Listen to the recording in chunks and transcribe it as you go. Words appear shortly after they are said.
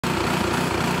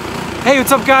Hey,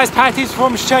 what's up guys? PATTAY'S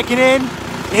Performance checking in.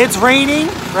 It's raining,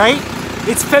 right?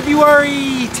 It's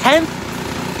February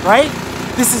 10th, right?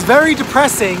 This is very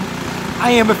depressing. I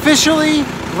am officially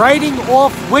writing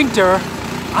off winter.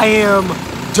 I am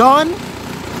done.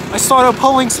 I started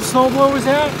pulling some snowblowers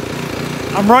out.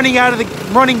 I'm running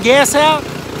gas out.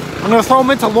 I'm gonna throw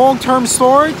them into long-term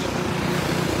storage.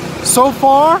 So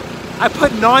far, I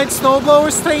put 9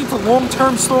 snowblowers today into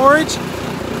long-term storage.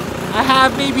 I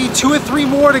have maybe 2 or 3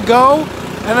 more to go,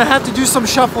 and I have to do some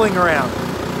shuffling around.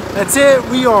 That's it,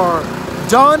 we are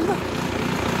done.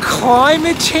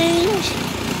 Climate change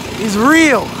is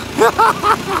real.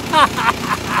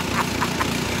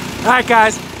 Alright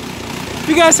guys, if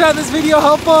you guys found this video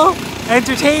helpful,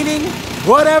 entertaining,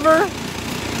 whatever,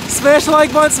 smash the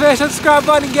like button, smash the subscribe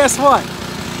button, and guess what?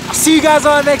 I'll see you guys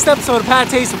on the next episode of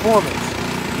PATTAY'S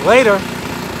Performance. Later.